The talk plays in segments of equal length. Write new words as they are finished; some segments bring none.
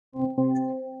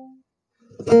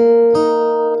Well,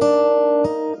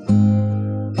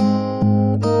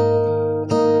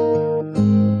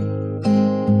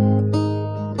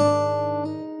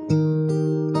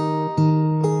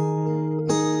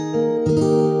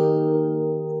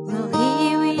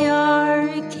 here we are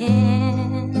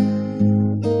again.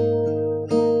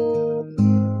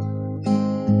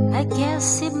 I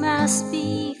guess it must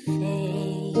be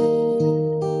fate.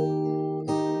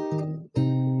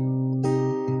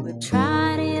 We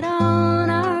tried it on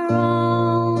our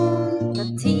own,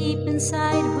 but deep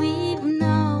inside we've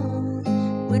known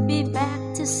we'd be back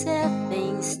to set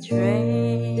things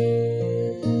straight.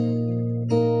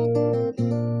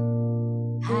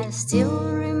 I still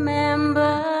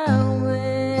remember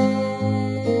when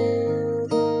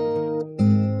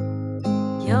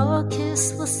your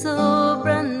kiss was so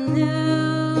brand new.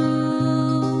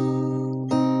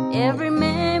 Every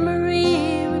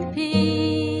memory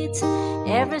repeats,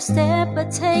 every step I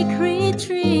take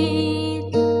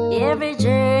retreat. Every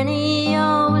journey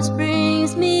always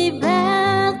brings me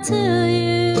back to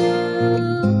you.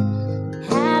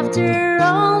 After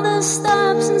all the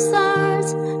stops and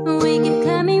starts, we keep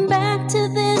coming back to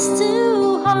these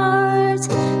two hearts.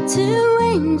 Two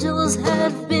angels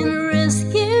have been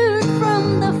rescued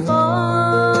from the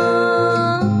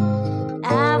fall.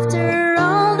 After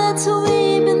all that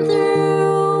we've been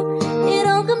through, it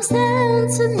all comes down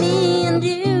to me and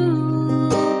you.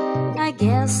 I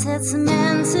guess it's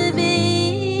meant to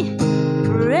be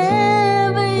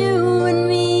forever, you and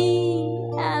me,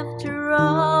 after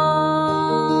all.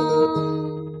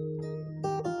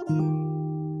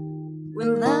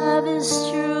 When love is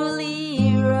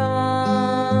truly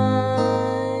right,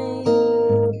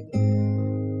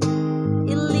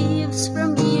 it lives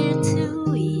from year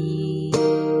to year.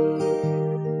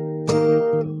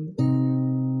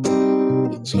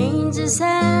 It changes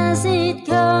as it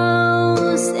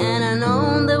goes, and I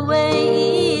know the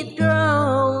way it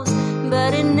grows,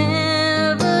 but it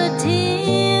never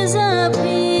disappears.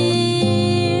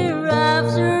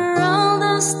 After all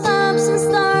the stops and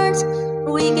starts,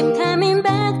 we keep coming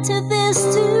back to these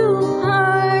two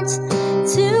hearts.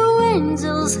 Two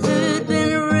angels who'd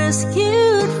been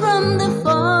rescued from the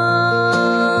fall.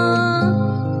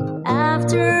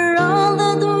 After all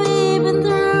that we've been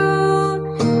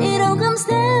through, it all comes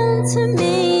down to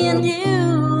me and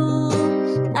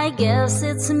you. I guess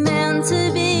it's meant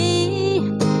to be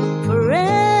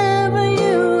forever,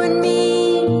 you and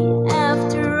me,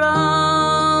 after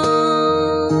all.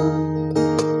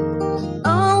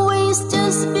 Always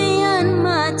just beyond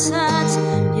my touch,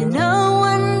 you know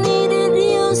I needed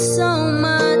you so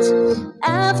much.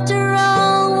 After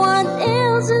all, what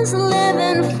else is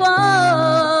living for?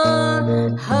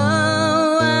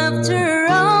 Oh, after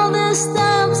all the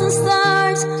stops and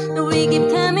starts, we keep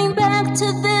coming back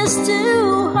to these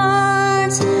two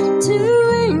hearts.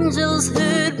 Two angels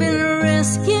who'd been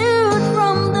rescued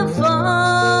from the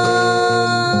fall.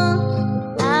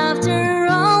 After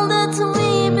all that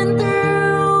we've been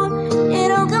through, it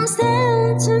all comes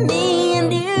down to me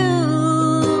and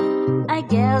you. I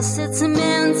guess it's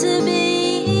meant to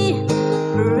be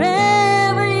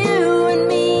forever, you and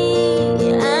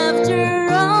me. After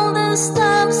all the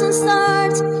stops and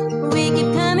starts, we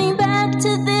keep coming back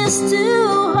to these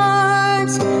two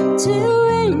hearts. Two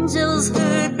angels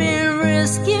who'd been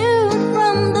rescued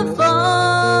from the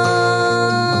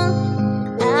fall.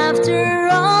 After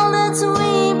all that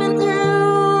we've been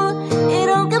through, it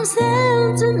all comes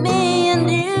down to me and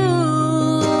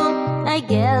you. I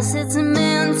guess it's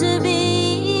meant to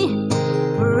be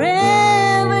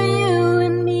forever, you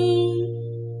and me,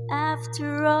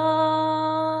 after all.